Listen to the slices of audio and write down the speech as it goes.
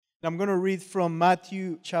I'm going to read from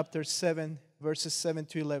Matthew chapter 7, verses 7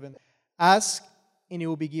 to 11. Ask, and it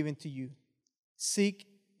will be given to you. Seek,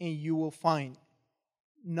 and you will find.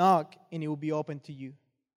 Knock, and it will be opened to you.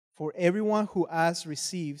 For everyone who asks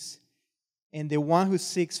receives, and the one who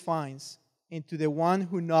seeks finds, and to the one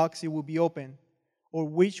who knocks it will be opened. Or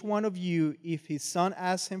which one of you, if his son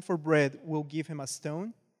asks him for bread, will give him a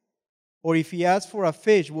stone? Or if he asks for a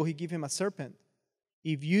fish, will he give him a serpent?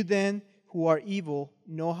 If you then, who are evil,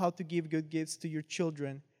 know how to give good gifts to your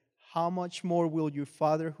children, how much more will your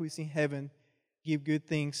Father who is in heaven give good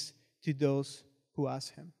things to those who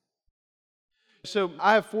ask him? So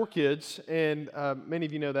I have 4 kids, and many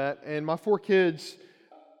of you know that. And my 4 kids,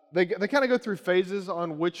 they kind of go through phases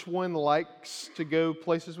on which one likes to go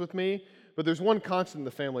places with me. But there's one constant in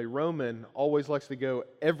the family. Roman always likes to go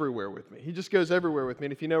everywhere with me. He just goes everywhere with me.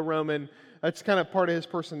 And if you know Roman, that's kind of part of his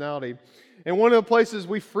personality. And one of the places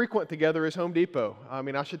we frequent together is Home Depot. I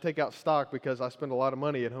mean, I should take out stock because I spend a lot of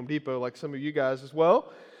money at Home Depot, like some of you guys as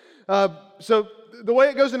well. So the way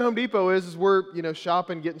it goes in Home Depot is we're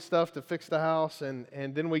shopping, getting stuff to fix the house,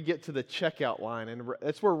 and then we get to the checkout line, and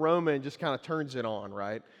that's where Roman just kind of turns it on,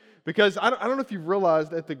 right? Because I don't know if you've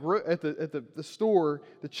realized at the store,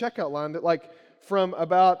 the checkout line, that like from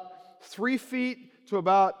about 3 feet to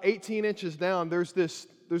about 18 inches down, there's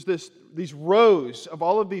these rows of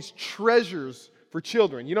all of these treasures for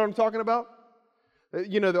children. You know what I'm talking about?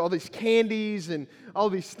 All these candies and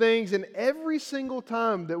all these things. And every single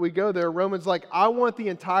time that we go there, Roman's like, I want the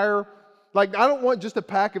entire, I don't want just a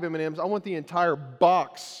pack of M&Ms. I want the entire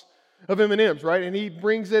box of M&Ms, right? And he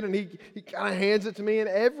brings it and he kind of hands it to me. And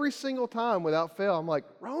every single time, without fail, I'm like,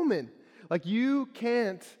 Roman, you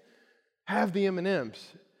can't have the M&Ms.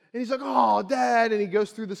 And he's like, oh, Dad. And he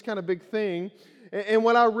goes through this kind of big thing. And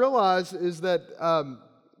what I realize is that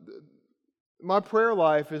my prayer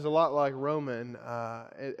life is a lot like Roman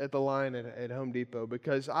at the line at Home Depot,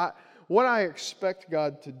 because what I expect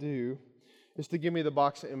God to do is to give me the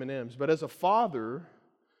box of M&Ms. But as a father,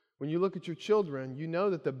 when you look at your children, you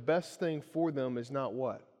know that the best thing for them is not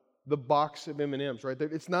what? The box of M&Ms, right?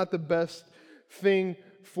 It's not the best thing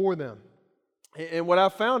for them. And what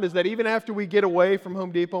I've found is that even after we get away from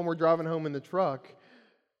Home Depot and we're driving home in the truck,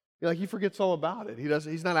 he forgets all about it.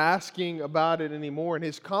 He's not asking about it anymore. And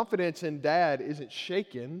his confidence in Dad isn't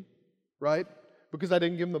shaken, right? Because I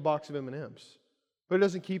didn't give him the box of M&Ms. But it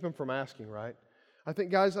doesn't keep him from asking, right? I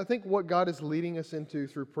think what God is leading us into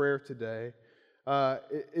through prayer today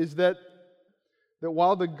is that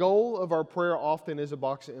while the goal of our prayer often is a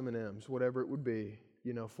box of M&Ms, whatever it would be,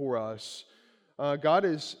 for us, God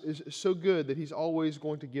is so good that He's always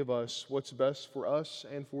going to give us what's best for us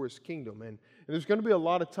and for His kingdom. And there's going to be a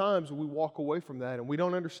lot of times when we walk away from that and we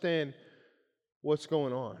don't understand what's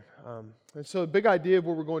going on. And so the big idea of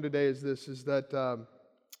where we're going today is this, is that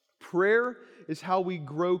prayer is how we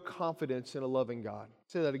grow confidence in a loving God.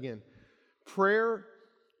 Say that again. Prayer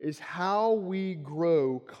is how we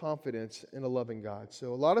grow confidence in a loving God.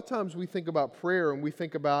 So a lot of times we think about prayer and we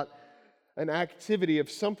think about an activity of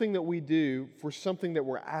something that we do for something that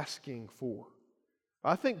we're asking for.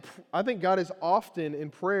 I think God is often in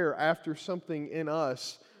prayer after something in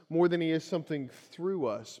us more than He is something through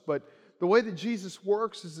us. But the way that Jesus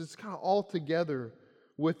works is it's kind of all together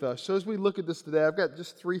with us. So as we look at this today, I've got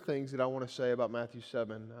just 3 things that I want to say about Matthew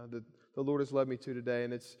 7 that the Lord has led me to today.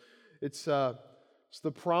 And it's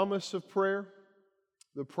the promise of prayer,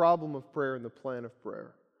 the problem of prayer, and the plan of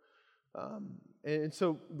prayer. And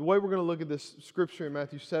so the way we're going to look at this scripture in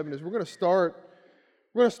Matthew 7 is we're going to start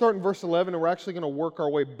in verse 11, and we're actually going to work our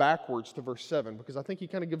way backwards to verse 7, because I think He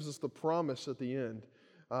kind of gives us the promise at the end,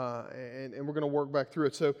 and we're going to work back through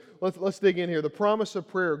it. So let's dig in here. The promise of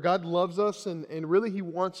prayer. God loves us, and really He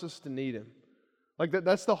wants us to need Him.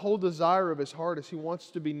 That's the whole desire of His heart, is He wants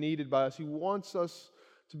to be needed by us. He wants us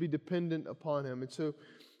to be dependent upon Him. And so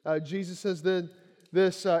Jesus says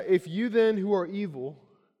this, if you then who are evil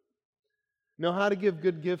know how to give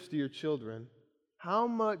good gifts to your children, how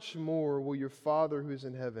much more will your Father who is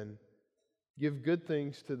in heaven give good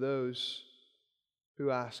things to those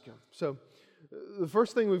who ask Him? So the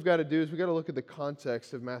first thing we've got to do is we've got to look at the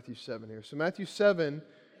context of Matthew 7 here. So Matthew 7,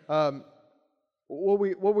 what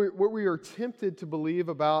we are tempted to believe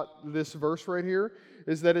about this verse right here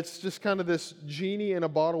is that it's just kind of this genie in a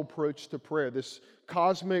bottle approach to prayer, this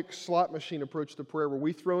cosmic slot machine approach to prayer where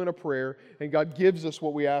we throw in a prayer and God gives us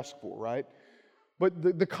what we ask for, right?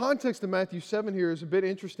 But the context of Matthew 7 here is a bit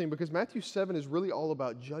interesting, because Matthew 7 is really all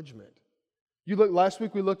about judgment. Last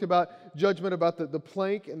week we looked about judgment, about the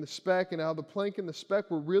plank and the speck, and how the plank and the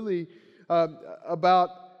speck were really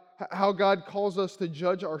about how God calls us to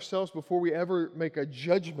judge ourselves before we ever make a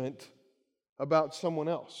judgment about someone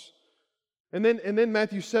else. And then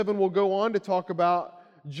Matthew 7 will go on to talk about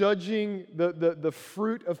judging the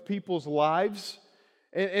fruit of people's lives.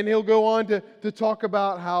 And he'll go on to talk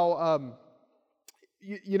about how,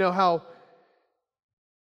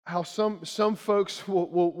 how some folks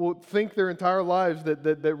will think their entire lives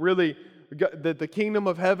that really that the kingdom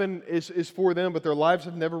of heaven is for them, but their lives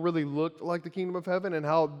have never really looked like the kingdom of heaven, and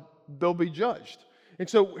how they'll be judged. And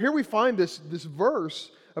so here we find this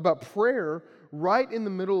verse about prayer right in the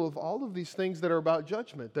middle of all of these things that are about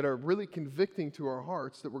judgment, that are really convicting to our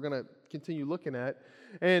hearts, that we're going to continue looking at.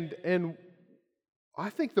 And I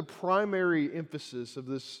think the primary emphasis of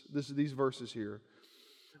these verses here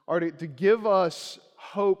are to give us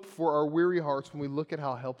hope for our weary hearts when we look at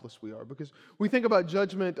how helpless we are. Because we think about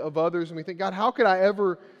judgment of others and we think, God, how could I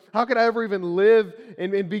ever even live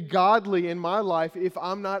and be godly in my life if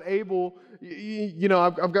I'm not able,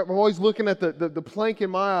 I'm always looking at the plank in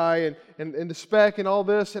my eye and the speck and all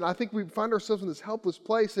this, and I think we find ourselves in this helpless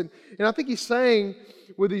place. And I think he's saying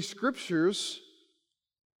with these scriptures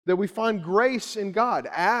that we find grace in God.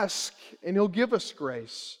 Ask and He'll give us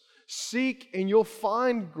grace. Seek and you'll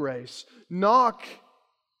find grace. Knock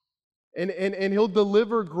and He'll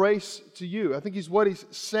deliver grace to you. I think what he's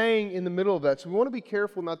saying in the middle of that. So we want to be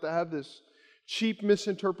careful not to have this cheap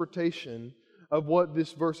misinterpretation of what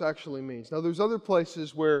this verse actually means. Now there's other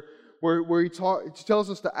places where he tells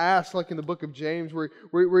us to ask, like in the book of James, where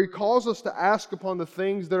he calls us to ask upon the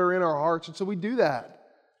things that are in our hearts. And so we do that.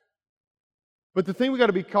 But the thing we got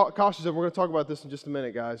to be cautious of, we're going to talk about this in just a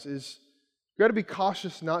minute, guys, is we've got to be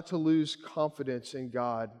cautious not to lose confidence in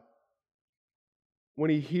God when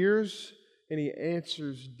He hears and He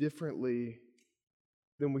answers differently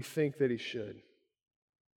than we think that He should.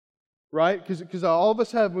 Right? Because all of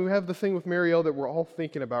us we have the thing with Marielle that we're all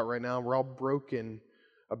thinking about right now, we're all broken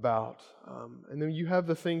about. And then you have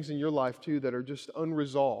the things in your life too that are just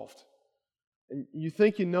unresolved. And you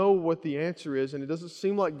think you know what the answer is, and it doesn't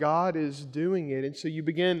seem like God is doing it. And so you're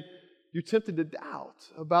tempted to doubt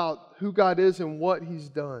about who God is and what He's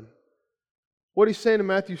done. What he's saying in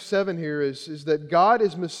Matthew 7 here is that God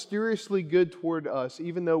is mysteriously good toward us,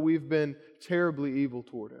 even though we've been terribly evil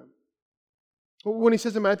toward Him. When he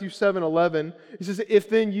says in Matthew 7:11, he says, if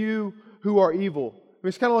then you who are evil. I mean,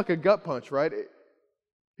 it's kind of like a gut punch, right?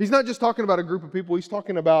 He's not just talking about a group of people, He's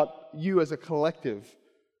talking about you as a collective.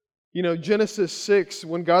 Genesis 6,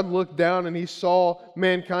 when God looked down and He saw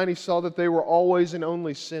mankind, He saw that they were always and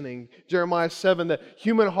only sinning. Jeremiah 7, the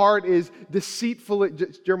human heart is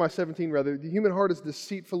Jeremiah 17 rather, the human heart is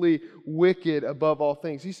deceitfully wicked above all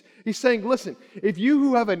things. He's saying, listen, if you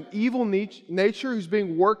who have an evil nature who's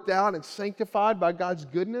being worked out and sanctified by God's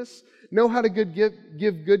goodness, know how to give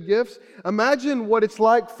good gifts, imagine what it's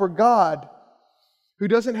like for God who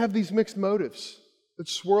doesn't have these mixed motives that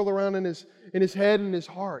swirl around in his head and in His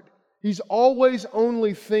heart. He's always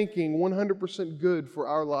only thinking 100% good for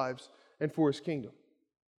our lives and for His kingdom.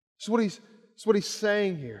 That's what he's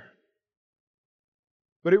saying here.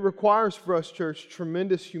 But it requires for us, church,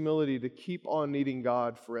 tremendous humility to keep on needing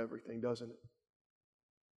God for everything, doesn't it?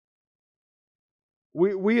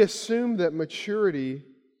 We assume that maturity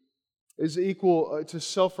is equal to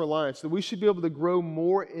self-reliance, that we should be able to grow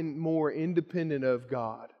more and more independent of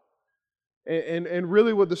God. And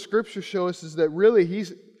really what the Scriptures show us is that really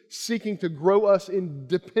He's seeking to grow us in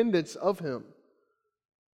dependence of Him.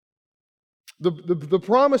 The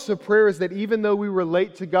promise of prayer is that even though we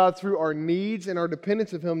relate to God through our needs and our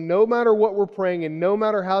dependence of Him, no matter what we're praying and no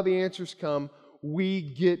matter how the answers come,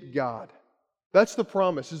 we get God. That's the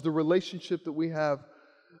promise, is the relationship that we have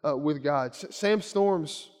with God. Sam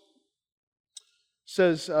Storms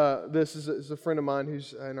says, this is a friend of mine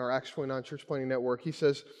who's in our Acts 29 Church Planting Network. He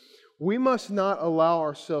says, we must not allow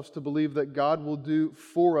ourselves to believe that God will do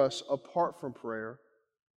for us apart from prayer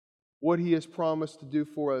what He has promised to do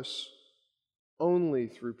for us only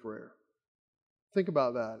through prayer. Think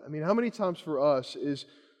about that. I mean, how many times for us is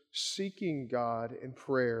seeking God in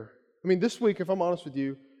prayer? I mean, this week, if I'm honest with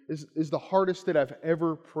you, is the hardest that I've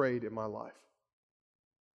ever prayed in my life.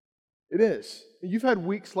 It is. You've had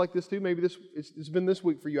weeks like this too. Maybe it's been this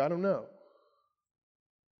week for you. I don't know.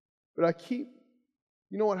 But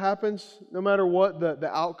you know what happens? No matter what the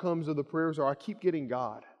outcomes of the prayers are, I keep getting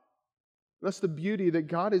God. And that's the beauty, that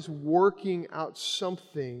God is working out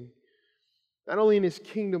something, not only in His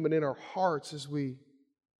kingdom, but in our hearts as we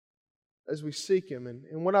seek Him.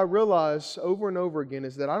 And what I realize over and over again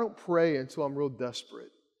is that I don't pray until I'm real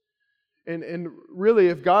desperate. And really,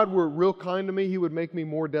 if God were real kind to me, He would make me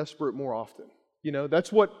more desperate more often.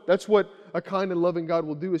 That's what a kind and loving God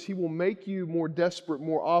will do, is He will make you more desperate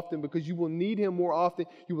more often, because you will need Him more often.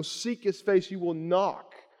 You will seek His face. You will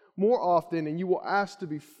knock more often, and you will ask to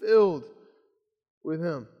be filled with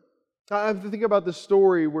Him. I have to think about the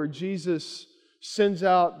story where Jesus sends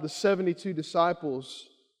out the 72 disciples.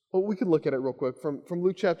 Well, we can look at it real quick from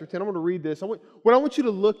Luke chapter 10. I'm going to read this. What I want you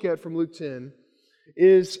to look at from Luke 10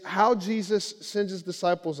 is how Jesus sends His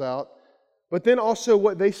disciples out, but then also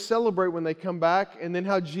what they celebrate when they come back, and then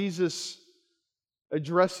how Jesus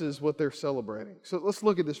addresses what they're celebrating. So let's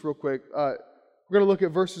look at this real quick. We're going to look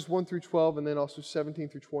at verses 1 through 12 and then also 17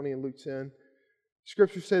 through 20 in Luke 10.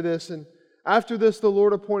 Scriptures say this, and after this the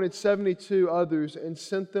Lord appointed 72 others and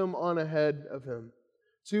sent them on ahead of Him,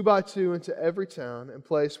 2 by 2 into every town and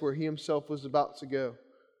place where He Himself was about to go.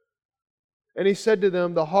 And He said to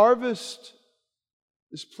them, the harvest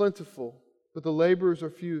is plentiful, but the laborers are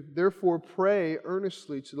few. Therefore pray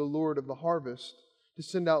earnestly to the Lord of the harvest to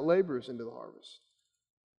send out laborers into the harvest.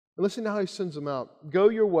 And listen to how He sends them out. Go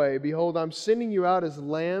your way. Behold, I'm sending you out as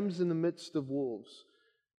lambs in the midst of wolves.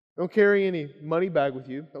 Don't carry any money bag with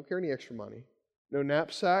you. Don't carry any extra money. No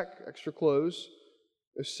knapsack, extra clothes,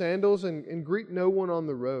 no sandals, and greet no one on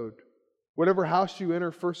the road. Whatever house you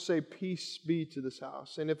enter, first say, peace be to this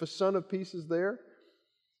house. And if a son of peace is there,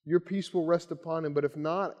 your peace will rest upon him. But if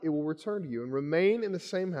not, it will return to you. And remain in the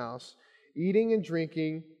same house, eating and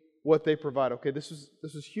drinking what they provide. Okay, this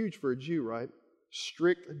is huge for a Jew, right?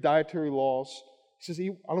 Strict dietary laws. He says,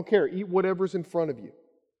 I don't care, eat whatever's in front of you.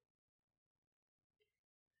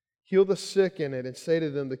 Heal the sick in it and say to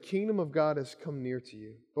them, the kingdom of God has come near to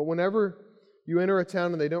you. But whenever you enter a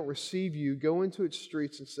town and they don't receive you, go into its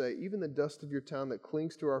streets and say, even the dust of your town that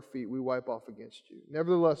clings to our feet, we wipe off against you.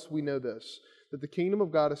 Nevertheless, we know this, that the kingdom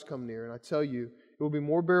of God has come near. And I tell you, it will be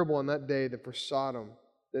more bearable on that day than for Sodom,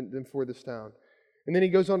 than for this town. And then he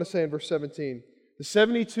goes on to say in verse 17, the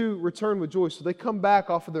 72 return with joy. So they come back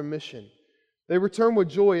off of their mission. They return with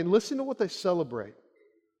joy. And listen to what they celebrate.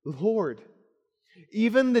 Lord,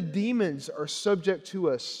 even the demons are subject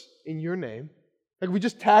to us in your name. Like we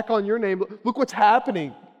just tack on your name. Look what's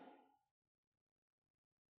happening.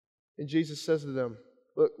 And Jesus says to them,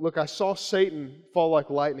 Look, I saw Satan fall like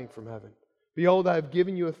lightning from heaven. Behold, I have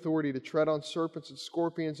given you authority to tread on serpents and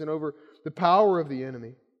scorpions and over the power of the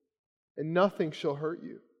enemy, and nothing shall hurt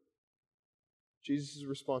you. Jesus'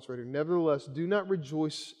 response right here, nevertheless, do not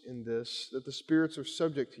rejoice in this, that the spirits are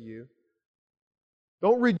subject to you.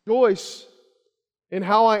 Don't rejoice in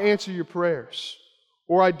how I answer your prayers,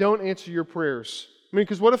 or I don't answer your prayers. I mean,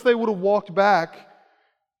 because what if they would have walked back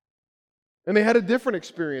and they had a different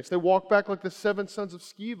experience? They walked back like the 7 sons of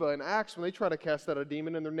Sceva in Acts when they try to cast out a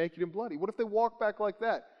demon and they're naked and bloody. What if they walk back like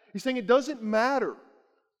that? He's saying it doesn't matter.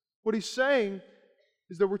 What he's saying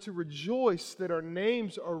is that we're to rejoice that our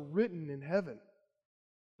names are written in heaven.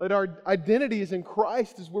 That our identity is in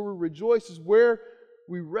Christ, is where we rejoice, is where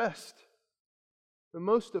we rest. The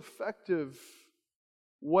most effective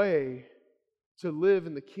way to live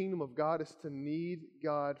in the kingdom of God is to need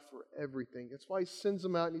God for everything. That's why He sends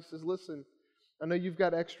them out and He says, listen, I know you've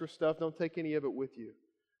got extra stuff. Don't take any of it with you.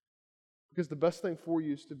 Because the best thing for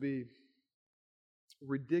you is to be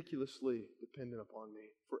ridiculously dependent upon me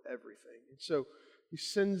for everything. And so He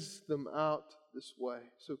sends them out this way.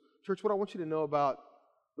 So, church, what I want you to know about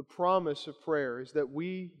the promise of prayer is that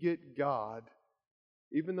we get God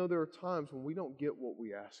even though there are times when we don't get what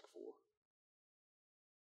we ask for.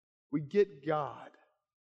 We get God.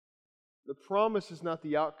 The promise is not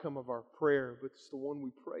the outcome of our prayer, but it's the one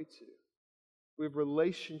we pray to. We have a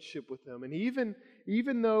relationship with Him. And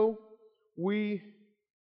even though we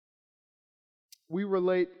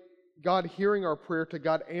relate God hearing our prayer to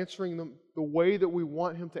God answering them the way that we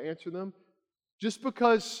want Him to answer them, just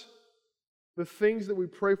because the things that we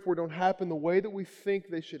pray for don't happen the way that we think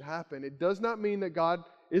they should happen, it does not mean that God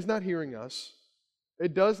is not hearing us.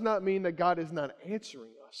 It does not mean that God is not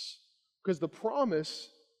answering us. Because the promise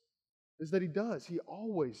is that He does. He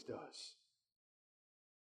always does.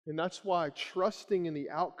 And that's why trusting in the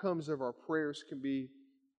outcomes of our prayers can be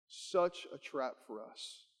such a trap for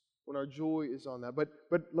us when our joy is on that. But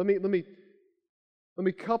let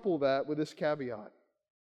me couple that with this caveat.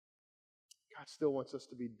 God still wants us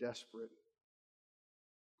to be desperate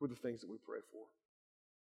for the things that we pray for.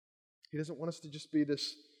 He doesn't want us to just be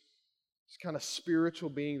this kind of spiritual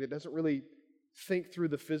being that doesn't really think through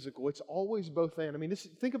the physical. It's always both and. I mean,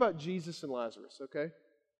 think about Jesus and Lazarus, okay?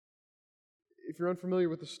 If you're unfamiliar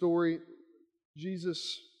with the story,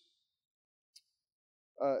 Jesus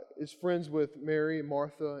is friends with Mary,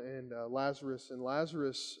 Martha, and Lazarus. And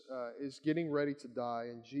Lazarus is getting ready to die.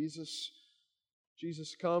 And Jesus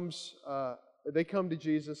comes, they come to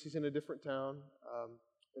Jesus. He's in a different town.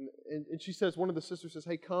 And she says, one of the sisters says,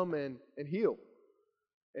 hey, come and heal.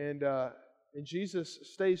 And Jesus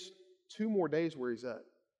stays 2 more days where he's at.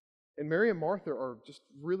 And Mary and Martha are just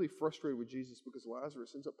really frustrated with Jesus because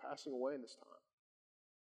Lazarus ends up passing away in this time.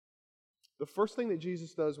 The first thing that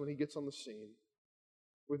Jesus does when he gets on the scene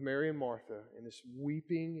with Mary and Martha in this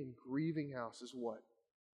weeping and grieving house is what?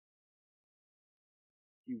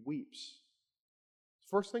 He weeps.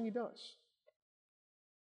 First thing he does.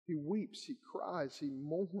 He weeps, he cries, he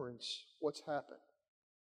mourns what's happened.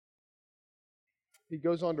 He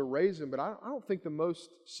goes on to raise him, but I don't think the most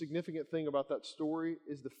significant thing about that story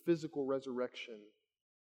is the physical resurrection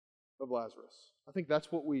of Lazarus. I think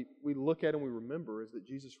that's what we look at and we remember is that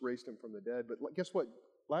Jesus raised him from the dead. But guess what?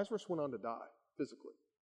 Lazarus went on to die physically.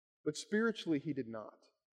 But spiritually, he did not.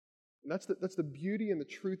 And that's the beauty and the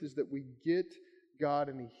truth is that we get God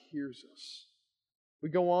and he hears us. We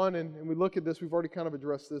go on and we look at this. We've already kind of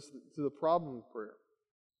addressed this to the problem of prayer.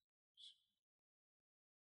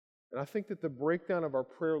 And I think that the breakdown of our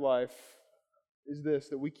prayer life is this,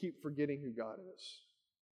 that we keep forgetting who God is.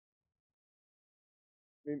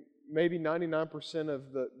 I mean, maybe 99%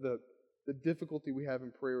 of the difficulty we have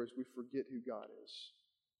in prayer is we forget who God is.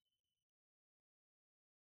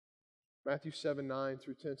 Matthew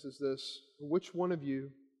 7:9-10 says this, which one of you,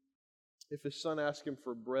 if his son asks him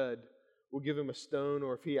for bread, will give him a stone,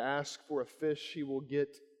 or if he asks for a fish, he will get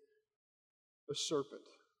a serpent?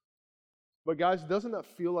 But guys, doesn't that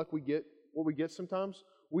feel like we get what we get sometimes?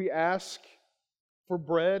 We ask for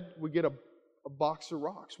bread, we get a box of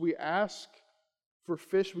rocks. We ask for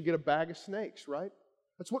fish, we get a bag of snakes, right?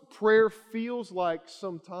 That's what prayer feels like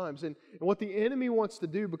sometimes. And what the enemy wants to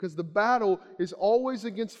do, because the battle is always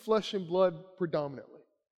against flesh and blood predominantly.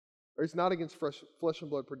 Or it's not against flesh and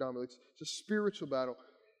blood predominantly. It's a spiritual battle.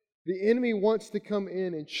 The enemy wants to come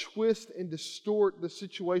in and twist and distort the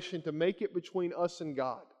situation to make it between us and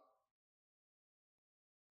God.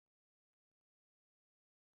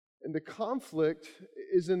 And the conflict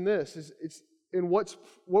is in this, it's in what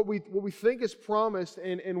we think is promised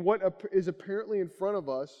and what is apparently in front of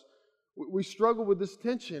us. We struggle with this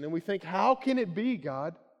tension and we think, how can it be,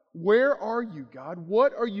 God? Where are you, God?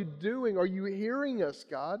 What are you doing? Are you hearing us,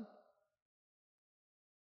 God?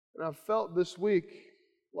 And I've felt this week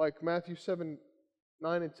like Matthew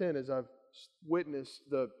 7:9-10 as I've witnessed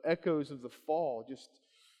the echoes of the fall just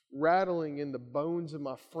rattling in the bones of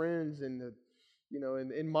my friends and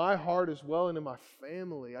in my heart as well and in my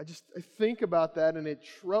family. I think about that and it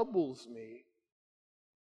troubles me.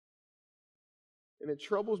 And it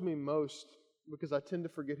troubles me most because I tend to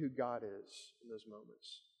forget who God is in those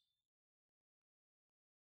moments.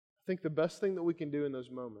 I think the best thing that we can do in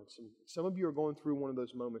those moments, and some of you are going through one of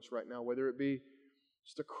those moments right now, whether it be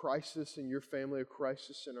just a crisis in your family, a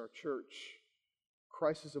crisis in our church,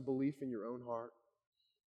 crisis of belief in your own heart,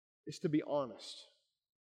 is to be honest.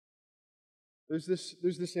 There's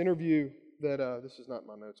this interview that, this is not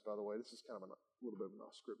my notes, by the way. This is kind of a little bit of an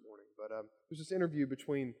off-script morning. But there's this interview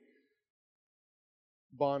between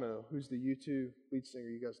Bono, who's the U2 lead singer,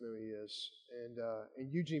 you guys know who he is,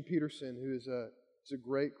 and Eugene Peterson, who is a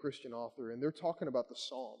great Christian author. And they're talking about the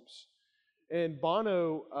Psalms. And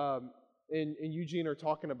Bono and Eugene are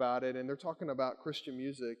talking about it, and they're talking about Christian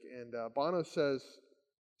music. And Bono says,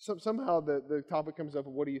 somehow the topic comes up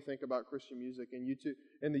of what do you think about Christian music?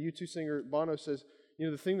 And the U2 singer Bono says,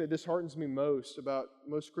 the thing that disheartens me most about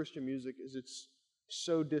most Christian music is it's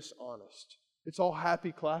so dishonest. It's all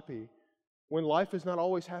happy-clappy when life is not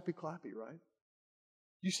always happy-clappy, right?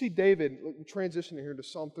 You see David, transitioning here to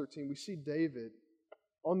Psalm 13, we see David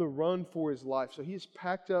on the run for his life. So he has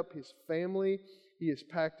packed up his family, he has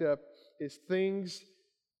packed up his things,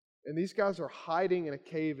 and these guys are hiding in a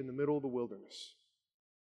cave in the middle of the wilderness.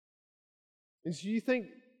 And so you think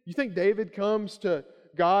David comes to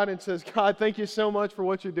God and says, God, thank you so much for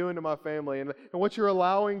what you're doing to my family and what you're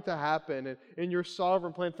allowing to happen and your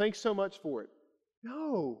sovereign plan. Thanks so much for it.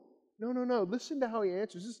 No. Listen to how he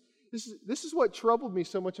answers. This is what troubled me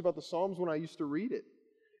so much about the Psalms when I used to read it,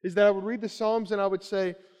 is that I would read the Psalms and I would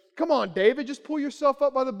say, come on, David, just pull yourself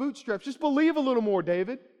up by the bootstraps. Just believe a little more,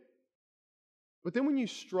 David. But then when you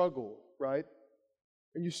struggle, right,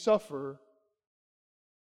 and you suffer,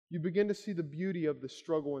 you begin to see the beauty of the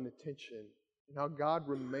struggle and the tension and how God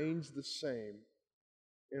remains the same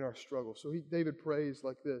in our struggle. So David prays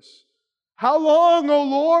like this, how long, O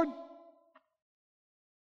Lord?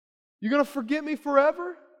 You going to forget me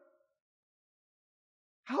forever?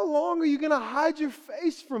 How long are you going to hide your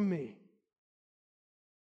face from me?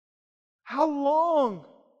 How long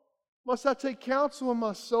must I take counsel in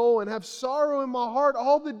my soul and have sorrow in my heart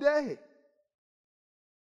all the day?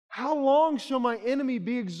 How long shall my enemy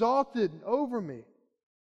be exalted over me?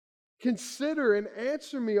 Consider and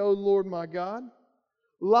answer me, O Lord my God.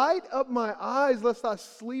 Light up my eyes, lest I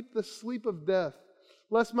sleep the sleep of death,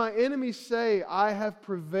 lest my enemies say, I have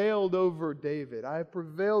prevailed over David. I have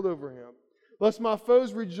prevailed over him. Lest my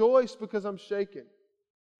foes rejoice because I'm shaken.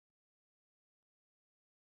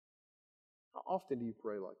 How often do you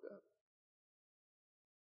pray like that?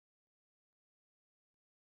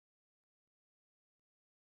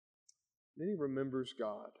 Then he remembers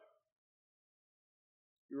God.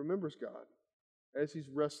 He remembers God as he's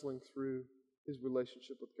wrestling through his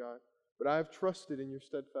relationship with God. But I have trusted in your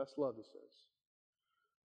steadfast love, he says.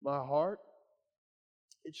 My heart,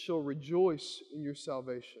 it shall rejoice in your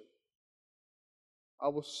salvation. I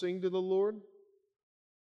will sing to the Lord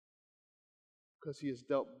because he has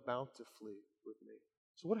dealt bountifully with me.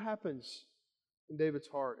 So what happens in David's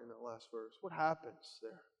heart in that last verse? What happens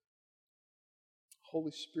there?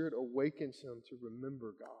 Holy Spirit awakens him to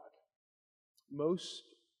remember God. Most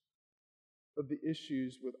of the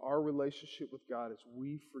issues with our relationship with God is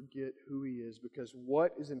we forget who He is because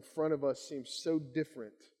what is in front of us seems so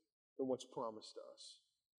different than what's promised to us.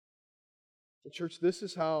 And church, this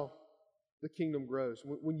is how the kingdom grows.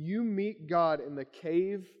 When you meet God in the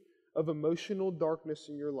cave of emotional darkness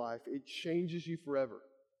in your life, it changes you forever.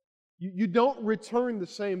 You don't return the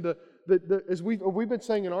same. As we've been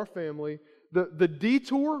saying in our family, the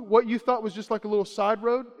detour, what you thought was just like a little side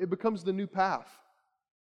road, it becomes the new path.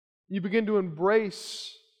 You begin to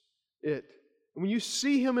embrace it. And when you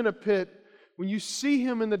see Him in a pit, when you see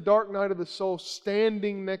Him in the dark night of the soul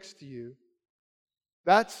standing next to you,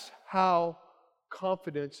 that's how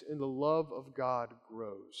confidence in the love of God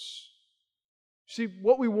grows. See,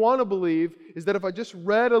 what we want to believe is that if I just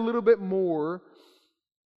read a little bit more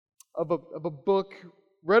of a book,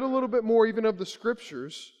 read a little bit more even of the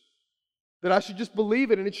Scriptures, that I should just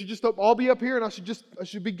believe it and it should just all be up here and I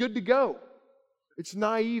should be good to go. It's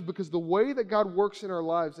naive because the way that God works in our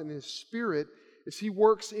lives and His Spirit is He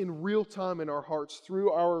works in real time in our hearts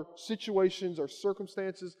through our situations, our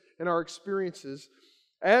circumstances, and our experiences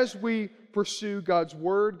as we pursue God's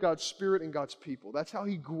Word, God's Spirit, and God's people. That's how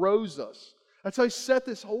He grows us. That's how He set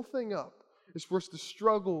this whole thing up, is for us to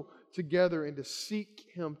struggle together and to seek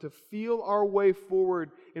Him, to feel our way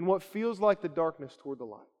forward in what feels like the darkness toward the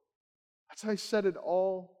light. That's how He set it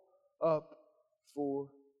all up for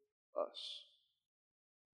us.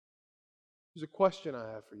 There's a question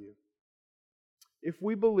I have for you. If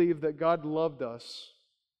we believe that God loved us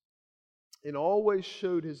and always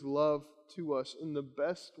showed His love to us in the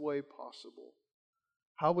best way possible,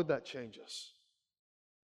 how would that change us?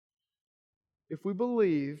 If we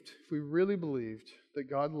really believed that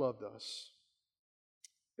God loved us,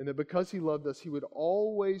 and that because He loved us, He would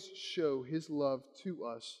always show His love to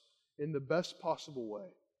us in the best possible way,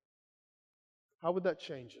 how would that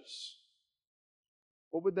change us?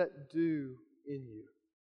 What would that do in you?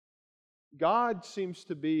 God seems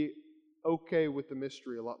to be okay with the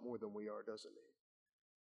mystery a lot more than we are, doesn't He?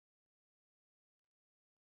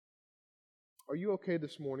 Are you okay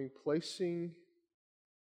this morning placing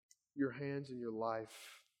your hands in your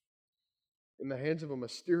life in the hands of a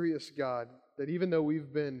mysterious God that even though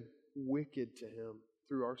we've been wicked to Him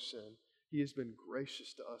through our sin, He has been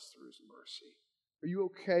gracious to us through His mercy? Are you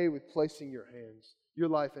okay with placing your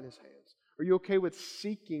life in His hands? Are you okay with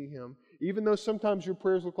seeking Him, even though sometimes your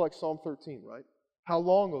prayers look like Psalm 13, right? How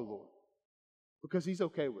long, O Lord? Because He's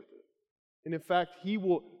okay with it. And in fact, He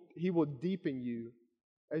will deepen you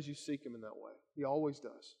as you seek Him in that way. He always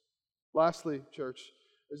does. Lastly, church,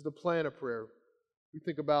 is the plan of prayer. We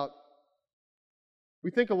think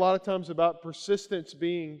a lot of times about persistence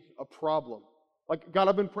being a problem. Like, God,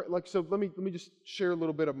 I've been praying. So let me just share a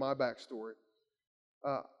little bit of my backstory.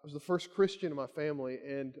 I was the first Christian in my family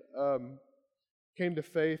and came to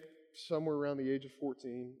faith somewhere around the age of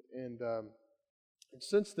 14. And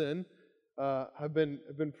since then, I've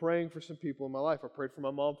been praying for some people in my life. I prayed for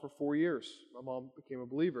my mom for 4 years. My mom became a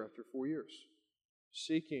believer after 4 years,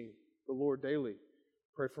 seeking the Lord daily.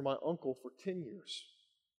 Prayed for my uncle for 10 years.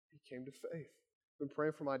 He came to faith. Been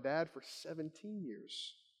praying for my dad for 17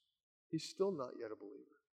 years. He's still not yet a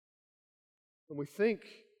believer. And we think,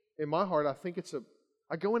 in my heart,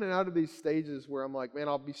 I go in and out of these stages where I'm like, man,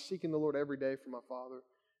 I'll be seeking the Lord every day for my father.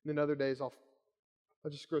 And then other days I'll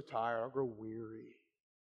just grow tired. I'll grow weary.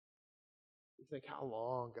 You think, how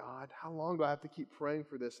long, God? How long do I have to keep praying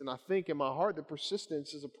for this? And I think in my heart that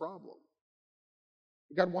persistence is a problem.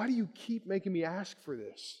 God, why do you keep making me ask for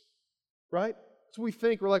this? Right? So we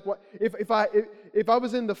think, we're like, what? If I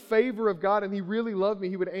was in the favor of God and He really loved me,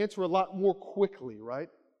 He would answer a lot more quickly, right?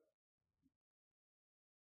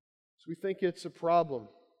 So we think it's a problem.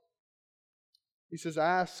 He says,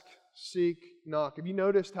 ask, seek, knock. Have you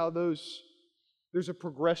noticed how there's a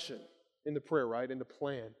progression in the prayer, right? In the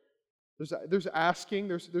plan. There's asking,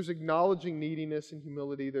 there's acknowledging neediness and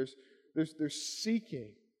humility, there's seeking.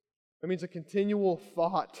 That means a continual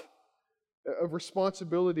thought of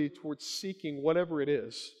responsibility towards seeking whatever it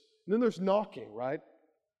is. And then there's knocking, right?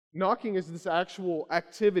 Knocking is this actual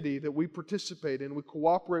activity that we participate in. We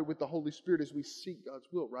cooperate with the Holy Spirit as we seek God's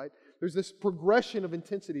will, right? There's this progression of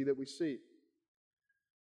intensity that we see.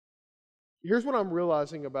 Here's what I'm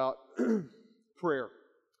realizing about prayer,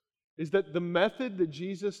 is that the method that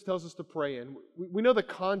Jesus tells us to pray in, we know the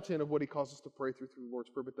content of what He calls us to pray through the Lord's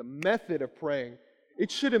Prayer, but the method of praying, it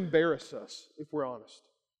should embarrass us, if we're honest.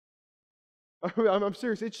 I'm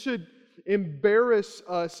serious. It should embarrass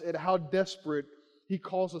us at how desperate He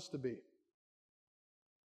calls us to be.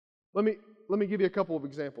 Let me give you a couple of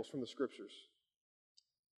examples from the Scriptures.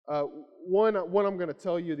 One I'm going to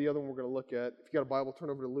tell you, the other one we're going to look at. If you got a Bible, turn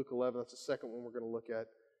over to Luke 11. That's the second one we're going to look at.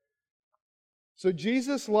 So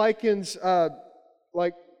Jesus likens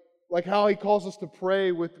like how He calls us to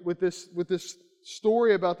pray with this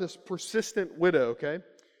story about this persistent widow. Okay,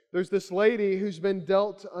 there's this lady who's been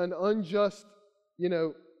dealt an unjust,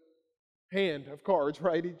 hand of cards.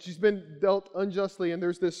 Right, she's been dealt unjustly, and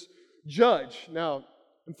there's this judge. Now,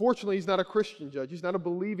 unfortunately, he's not a Christian judge. He's not a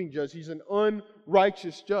believing judge. He's an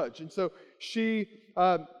unrighteous judge. And so she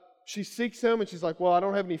seeks him, and she's like, well, I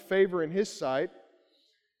don't have any favor in his sight.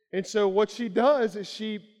 And so what she does is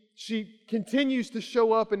she continues to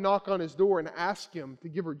show up and knock on his door and ask him to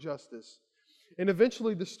give her justice. And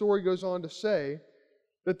eventually the story goes on to say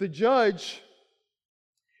that the judge,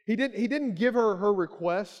 he didn't give her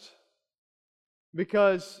request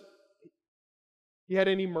because he had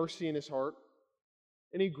any mercy in his heart,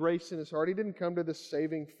 any grace in his heart. He didn't come to this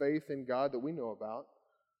saving faith in God that we know about.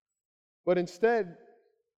 But instead,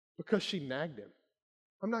 because she nagged him.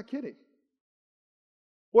 I'm not kidding.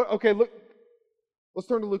 Well, okay, look. Let's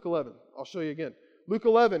turn to Luke 11. I'll show you again. Luke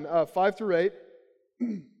 11, 5 through 8.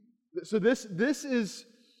 So this is,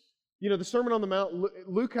 the Sermon on the Mount.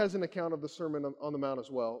 Luke has an account of the Sermon on the Mount as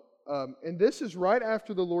well. And this is right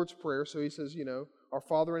after the Lord's Prayer. So He says, our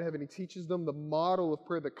Father in heaven. He teaches them the model of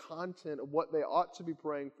prayer, the content of what they ought to be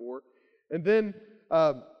praying for. And then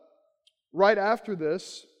right after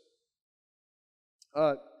this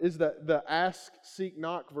is the ask, seek,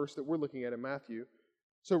 knock verse that we're looking at in Matthew.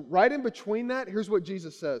 So right in between that, here's what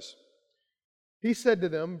Jesus says. He said to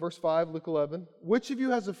them, verse 5, Luke 11, which of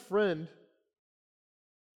you has a friend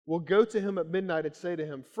will go to him at midnight and say to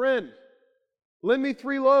him, friend, lend me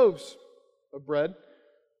 3 loaves of bread,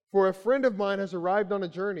 for a friend of mine has arrived on a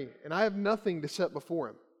journey, and I have nothing to set before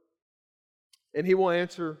him. And he will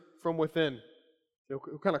answer from within.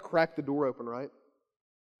 He'll kind of crack the door open, right?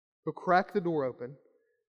 He'll crack the door open,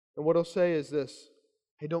 and what he'll say is this,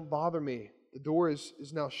 hey, don't bother me. The door is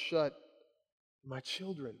now shut. My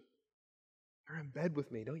children, they're in bed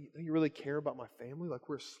with me. Don't you really care about my family? Like,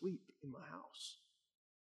 we're asleep in my house.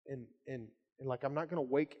 And like, I'm not going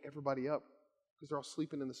to wake everybody up because they're all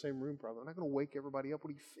sleeping in the same room probably. I'm not going to wake everybody up. What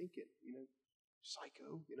are you thinking?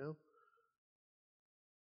 Psycho,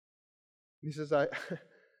 He says, I'm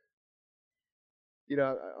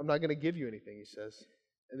not going to give you anything, he says.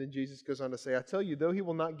 And then Jesus goes on to say, I tell you, though he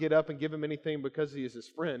will not get up and give him anything because he is his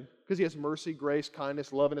friend, because he has mercy, grace,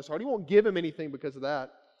 kindness, love in his heart, he won't give him anything because of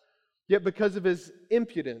that. Yet because of his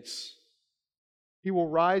impudence, he will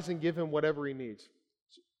rise and give him whatever he needs.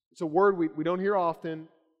 It's a word we don't hear often.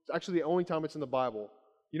 It's actually the only time it's in the Bible.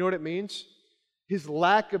 You know what it means? His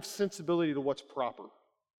lack of sensibility to what's proper.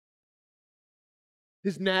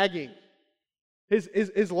 His nagging.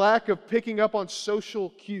 His lack of picking up on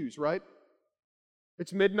social cues, right?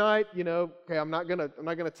 It's midnight, okay, I'm not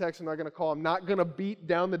gonna text, I'm not gonna call, I'm not gonna beat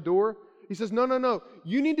down the door. He says, no.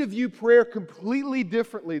 You need to view prayer completely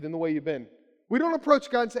differently than the way you've been. We don't approach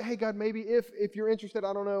God and say, hey, God, maybe if you're interested,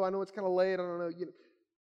 I don't know, I know it's kind of late, I don't know.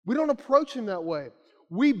 We don't approach Him that way.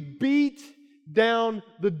 We beat down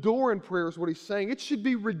the door in prayer is what He's saying. It should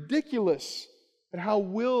be ridiculous at how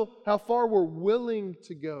far we're willing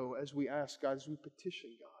to go as we ask God, as we petition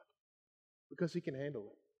God, because He can handle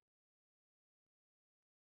it.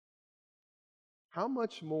 How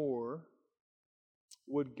much more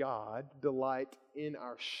would God delight in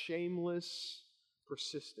our shameless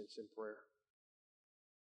persistence in prayer?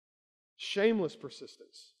 Shameless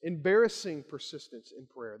persistence, embarrassing persistence in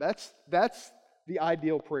prayer. That's the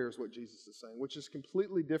ideal prayer is what Jesus is saying, which is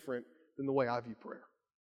completely different than the way I view prayer,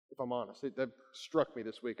 if I'm honest. That struck me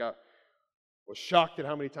this week. I was shocked at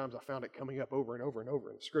how many times I found it coming up over and over and over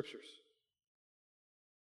in the Scriptures.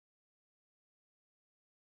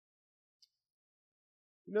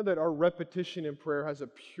 You know that our repetition in prayer has a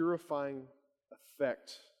purifying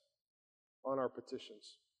effect on our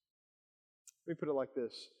petitions. Let me put it like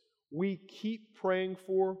this. we keep praying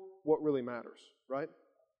for what really matters, right?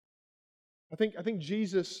 I think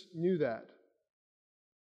Jesus knew that.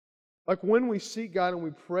 Like when we seek God and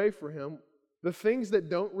we pray for Him, the things that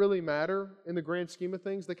don't really matter in the grand scheme of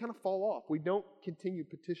things, they kind of fall off. We don't continue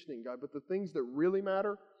petitioning God, but the things that really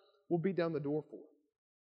matter, we'll beat down the door for.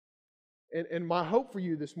 And my hope for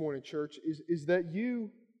you this morning, church, is that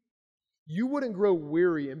you wouldn't grow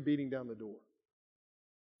weary in beating down the door.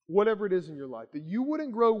 Whatever it is in your life, that you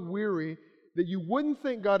wouldn't grow weary, that you wouldn't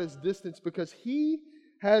think God is distant, because He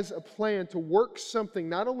has a plan to work something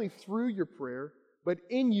not only through your prayer, but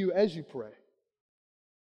in you as you pray.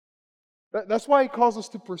 That's why He calls us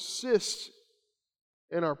to persist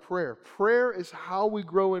in our prayer. Prayer is how we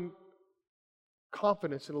grow in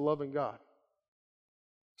confidence in a loving God.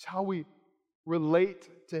 It's how we relate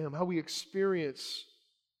to Him, how we experience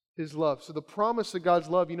His love. So the promise of God's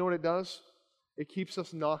love, you know what it does? It keeps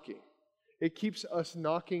us knocking. It keeps us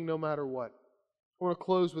knocking no matter what. I want to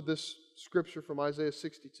close with this scripture from Isaiah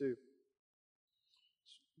 62,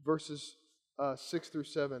 verses 6 through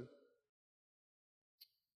 7.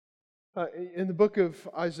 In the book of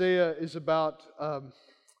Isaiah is about,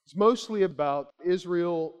 it's mostly about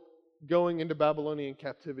Israel going into Babylonian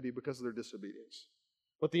captivity because of their disobedience.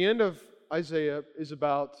 But the end of Isaiah is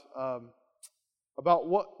about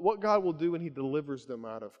what God will do when He delivers them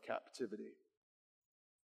out of captivity.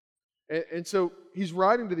 And so He's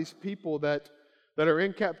writing to these people that are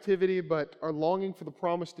in captivity but are longing for the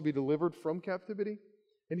promise to be delivered from captivity.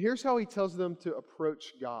 And here's how He tells them to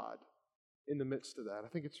approach God in the midst of that. I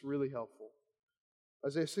think it's really helpful.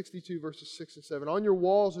 Isaiah 62, verses 6 and 7. On your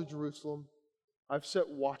walls, O Jerusalem, I've set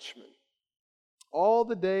watchmen. All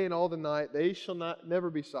the day and all the night, they shall never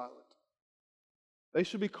be silent. They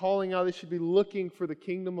should be calling out. They should be looking for the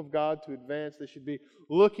kingdom of God to advance. They should be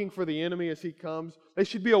looking for the enemy as he comes. They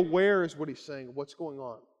should be aware, is what he's saying, of what's going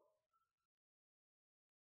on.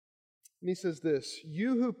 And he says this,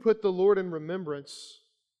 you who put the Lord in remembrance,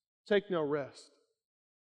 take no rest.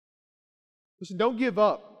 Listen, don't give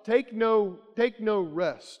up. Take no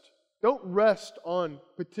rest. Don't rest on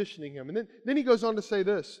petitioning Him. And then he goes on to say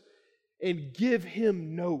this, and give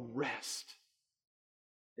Him no rest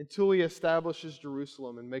until He establishes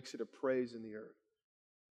Jerusalem and makes it a praise in the earth.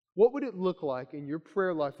 What would it look like in your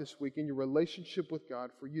prayer life this week, in your relationship with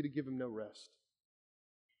God, for you to give Him no rest?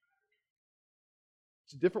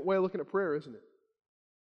 It's a different way of looking at prayer, isn't it?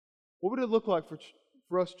 What would it look like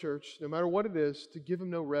for us, church, no matter what it is, to give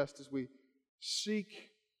Him no rest as we seek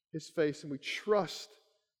His face and we trust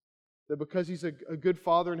that because He's a good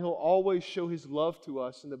Father and He'll always show His love to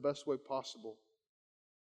us in the best way possible?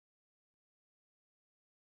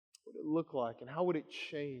 What would it look like, and how would it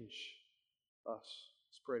change us?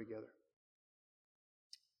 Let's pray together.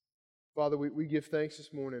 Father, we give thanks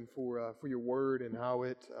this morning for your Word and how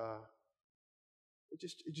it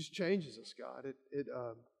just changes us, God.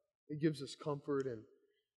 It gives us comfort,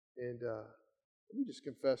 and let me just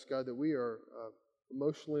confess, God, that we are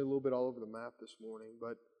emotionally a little bit all over the map this morning.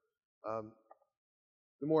 But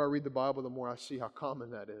the more I read the Bible, the more I see how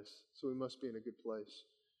common that is. So we must be in a good place.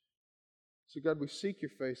 So God, we seek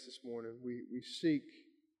Your face this morning. We seek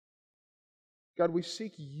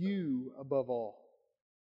You above all,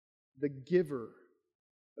 the giver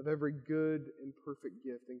of every good and perfect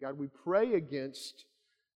gift. And God, we pray against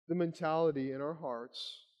the mentality in our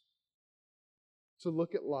hearts to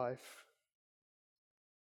look at life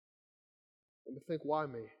and to think, why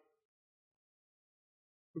me?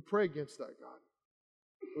 We pray against that, God.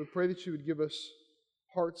 We pray that You would give us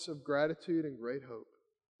hearts of gratitude and great hope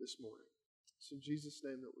this morning. It's in Jesus'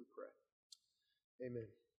 name that we pray. Amen.